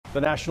The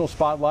national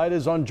spotlight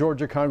is on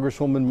Georgia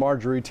Congresswoman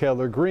Marjorie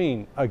Taylor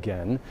Greene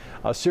again.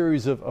 A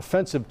series of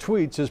offensive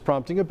tweets is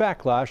prompting a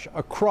backlash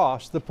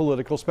across the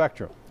political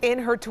spectrum. In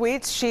her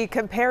tweets, she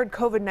compared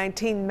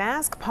COVID-19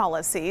 mask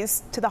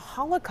policies to the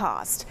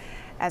Holocaust.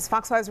 As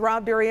Fox 5's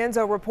Rob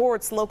Durienzo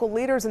reports, local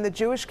leaders in the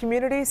Jewish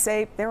community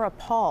say they're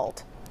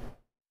appalled.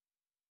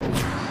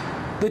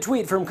 The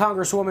tweet from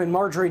Congresswoman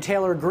Marjorie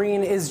Taylor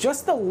Greene is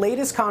just the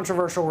latest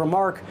controversial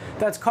remark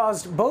that's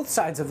caused both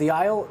sides of the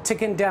aisle to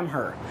condemn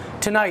her.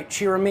 Tonight,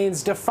 she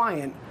remains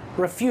defiant,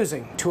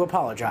 refusing to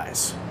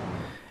apologize.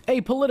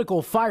 A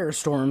political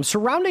firestorm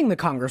surrounding the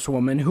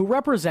Congresswoman who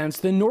represents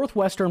the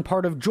northwestern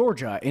part of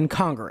Georgia in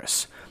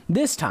Congress.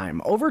 This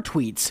time over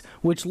tweets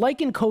which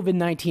liken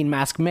COVID-19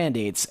 mask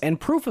mandates and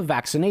proof of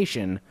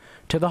vaccination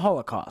to the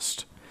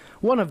Holocaust.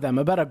 One of them,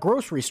 about a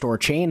grocery store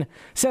chain,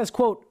 says,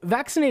 quote,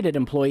 vaccinated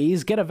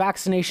employees get a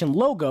vaccination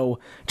logo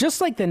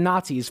just like the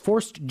Nazis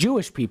forced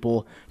Jewish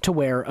people to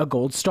wear a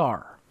gold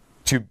star.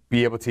 To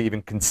be able to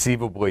even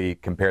conceivably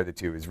compare the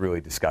two is really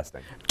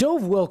disgusting.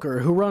 Dove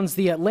Wilker, who runs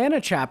the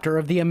Atlanta chapter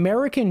of the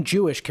American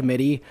Jewish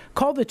Committee,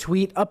 called the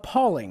tweet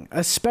appalling,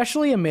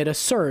 especially amid a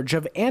surge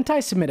of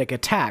anti-Semitic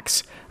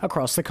attacks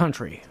across the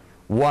country.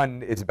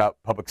 One is about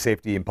public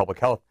safety and public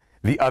health.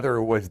 The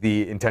other was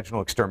the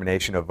intentional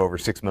extermination of over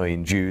 6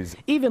 million Jews.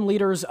 Even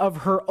leaders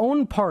of her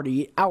own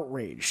party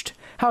outraged.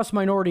 House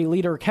Minority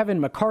Leader Kevin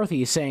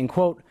McCarthy saying,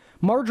 quote,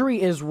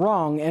 Marjorie is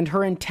wrong and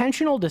her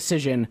intentional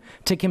decision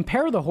to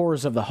compare the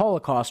horrors of the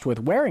Holocaust with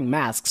wearing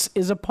masks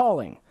is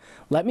appalling.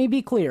 Let me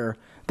be clear,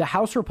 the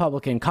House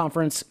Republican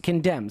Conference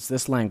condemns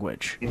this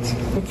language. It's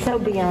so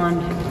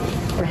beyond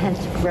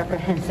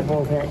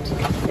reprehensible that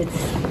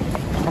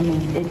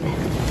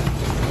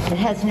it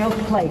has no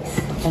place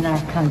in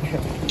our country.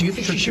 Do you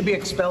think she should be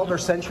expelled or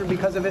censured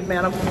because of it,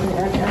 madam?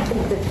 I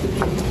think that she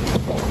should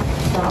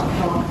stop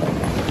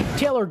talking.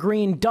 Taylor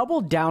Greene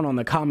doubled down on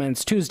the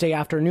comments Tuesday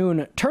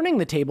afternoon, turning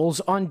the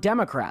tables on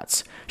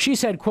Democrats. She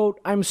said, quote,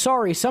 I'm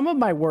sorry some of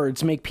my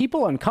words make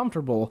people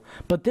uncomfortable,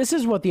 but this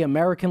is what the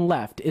American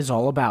left is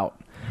all about.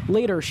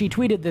 Later, she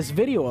tweeted this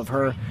video of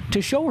her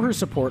to show her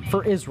support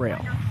for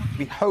Israel.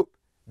 We hope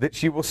that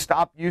she will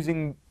stop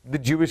using the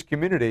Jewish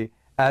community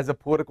as a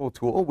political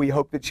tool. We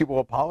hope that she will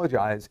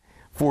apologize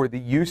for the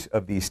use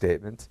of these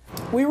statements.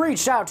 We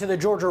reached out to the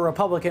Georgia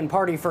Republican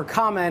Party for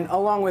comment,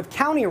 along with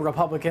county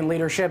Republican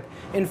leadership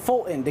in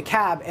Fulton,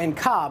 DeKalb, and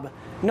Cobb.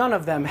 None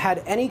of them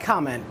had any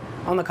comment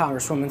on the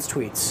Congresswoman's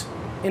tweets.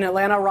 In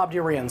Atlanta, Rob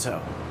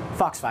Durienzo,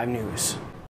 Fox 5 News.